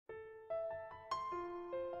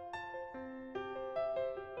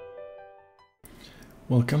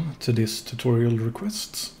Welcome to this tutorial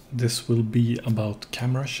request. This will be about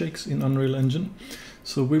camera shakes in Unreal Engine.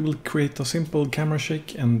 So we will create a simple camera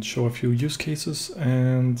shake and show a few use cases,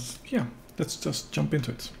 and yeah, let's just jump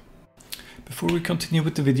into it. Before we continue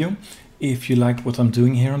with the video, if you like what I'm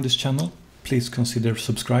doing here on this channel, please consider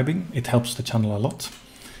subscribing. It helps the channel a lot.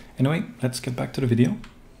 Anyway, let's get back to the video.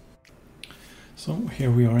 So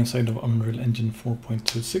here we are inside of Unreal Engine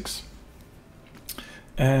 4.26.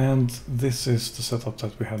 And this is the setup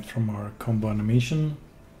that we had from our combo animation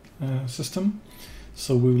system.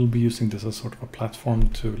 So we will be using this as sort of a platform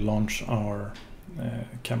to launch our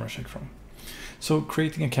camera shake from. So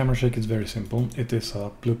creating a camera shake is very simple. It is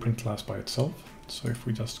a blueprint class by itself. So if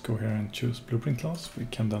we just go here and choose blueprint class, we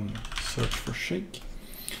can then search for shake.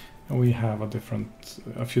 And we have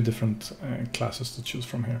a few different classes to choose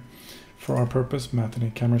from here. For our purpose,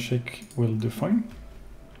 matinee camera shake will do fine.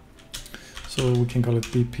 So we can call it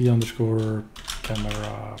BP_camera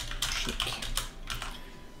shake.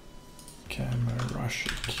 Camera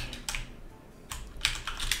shake.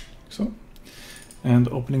 So, and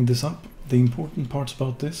opening this up, the important parts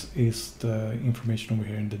about this is the information over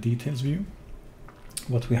here in the details view.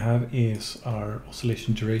 What we have is our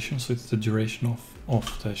oscillation duration, so it's the duration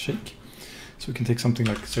of the shake. So we can take something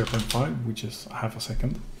like 0.5, which is half a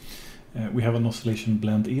second. We have an oscillation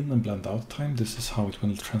blend in and blend out time. This is how it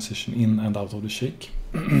will transition in and out of the shake.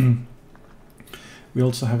 We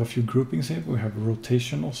also have a few groupings here. We have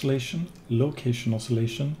rotation oscillation, location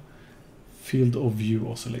oscillation, field of view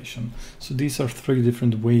oscillation. So these are three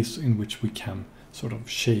different ways in which we can sort of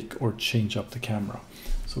shake or change up the camera.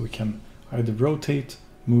 So we can either rotate,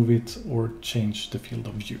 move it, or change the field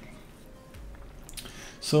of view.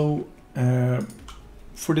 So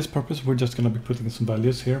for this purpose, we're just going to be putting some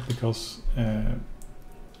values here because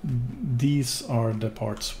these are the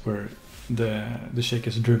parts where the shake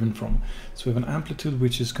is driven from. So we have an amplitude,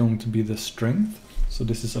 which is going to be the strength. So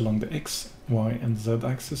this is along the X, Y, and Z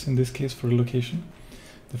axis in this case for the location.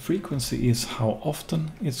 The frequency is how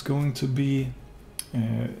often it's going to be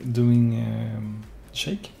doing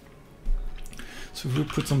shake. So if we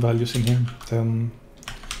put some values in here, 10,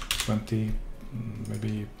 20,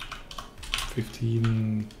 maybe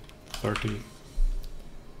 15, 30,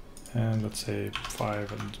 and let's say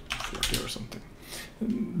 5 and 40 or something.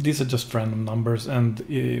 These are just random numbers, and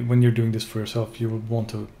when you're doing this for yourself, you would want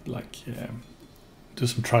to do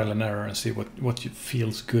some trial and error and see what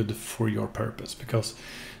feels good for your purpose, because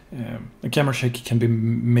a camera shake can be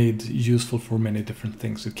made useful for many different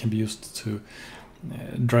things. It can be used to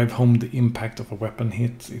drive home the impact of a weapon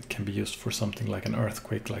hit. It can be used for something like an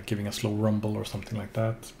earthquake, like giving a slow rumble or something like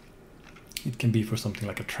that. It can be for something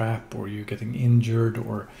like a trap, or you getting injured,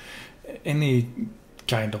 or any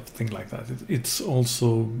kind of thing like that. It's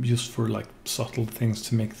also used for like subtle things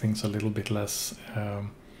to make things a little bit less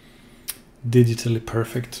digitally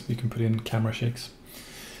perfect. You can put in camera shakes.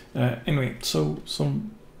 Anyway, so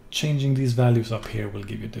changing these values up here will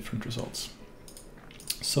give you different results.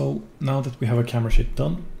 So now that we have a camera shake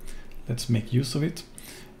done, let's make use of it.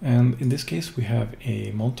 And in this case, we have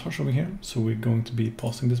a montage over here. So we're going to be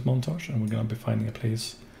pausing this montage, and we're going to be finding a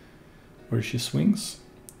place where she swings.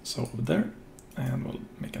 So over there, and we'll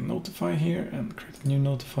make a notify here and create a new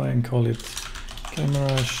notify and call it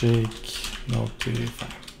camera shake notify.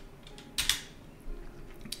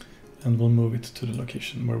 And we'll move it to the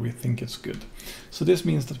location where we think it's good. So this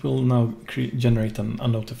means that we'll now generate a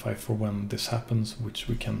notify for when this happens, which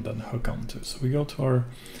we can then hook onto. So we go to our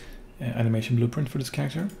animation blueprint for this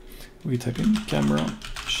character. We type in camera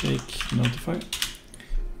shake notify,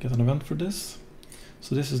 get an event for this.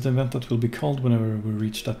 So this is the event that will be called whenever we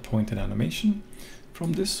reach that point in animation.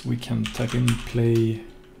 From this we can type in play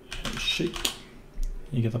shake.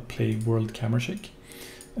 You get a play world camera shake,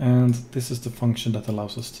 and this is the function that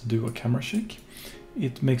allows us to do a camera shake.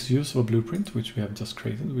 It makes use of a blueprint which we have just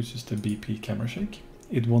created, which is the BP camera shake.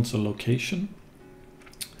 It wants a location.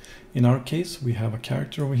 In our case, we have a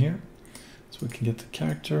character over here. So we can get the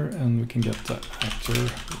character and we can get the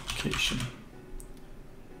actor location.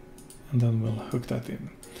 And then we'll hook that in.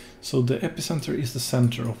 So the epicenter is the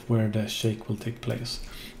center of where the shake will take place.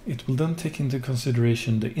 It will then take into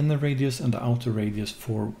consideration the inner radius and the outer radius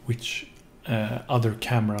for which other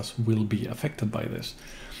cameras will be affected by this.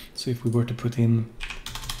 So if we were to put in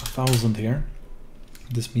 1000 here,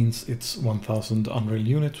 this means it's 1000 Unreal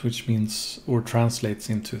units, which means, or translates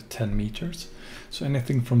into 10 meters. So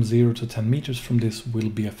anything from 0 to 10 meters from this will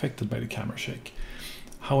be affected by the camera shake.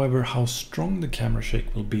 However, how strong the camera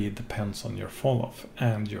shake will be depends on your fall off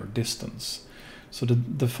and your distance. So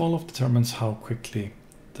the fall off determines how quickly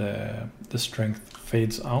the strength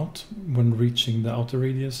fades out when reaching the outer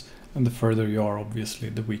radius, And the further you are, obviously,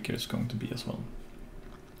 the weaker it's going to be as well.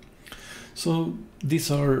 So these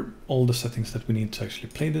are all the settings that we need to actually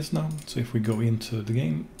play this now. So if we go into the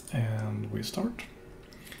game and we start,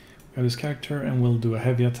 we have this character and we'll do a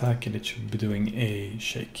heavy attack and it should be doing a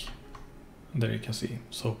shake. And there you can see.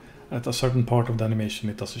 So at a certain part of the animation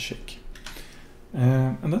it does a shake.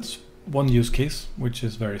 And that's one use case, which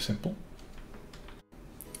is very simple.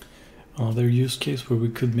 Another use case where we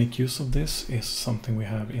could make use of this is something we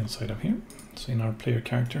have inside of here. So in our player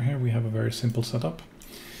character here we have a very simple setup.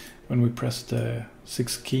 When we press the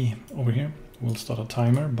 6th key over here, we'll start a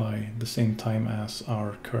timer by the same time as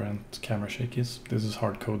our current camera shake is. This is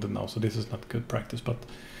hard-coded now, so this is not good practice, but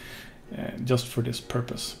just for this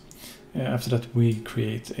purpose. After that we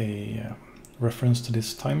create a reference to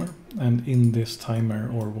this timer, and in this timer,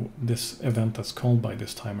 or this event that's called by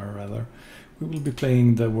this timer rather, we will be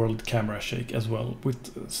playing the world camera shake as well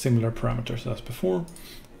with similar parameters as before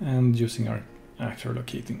and using our actor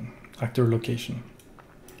location.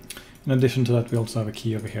 In addition to that, we also have a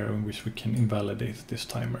key over here in which we can invalidate this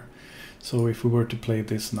timer. So if we were to play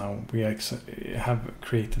this now, we have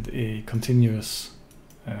created a continuous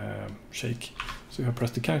shake. So if I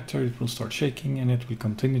press the character, it will start shaking and it will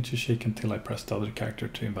continue to shake until I press the other character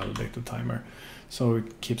to invalidate the timer. So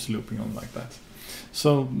it keeps looping on like that.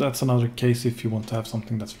 So that's another case if you want to have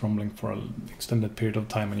something that's rumbling for an extended period of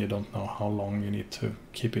time and you don't know how long you need to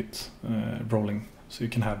keep it rolling. So you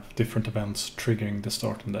can have different events triggering the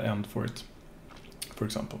start and the end for it, for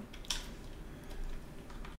example.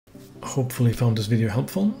 Hopefully you found this video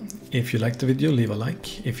helpful. If you liked the video, leave a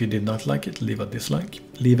like. If you did not like it, leave a dislike.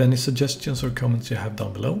 Leave any suggestions or comments you have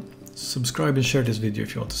down below. Subscribe and share this video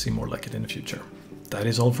if you want to see more like it in the future. That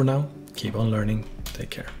is all for now. Keep on learning. Take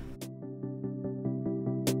care.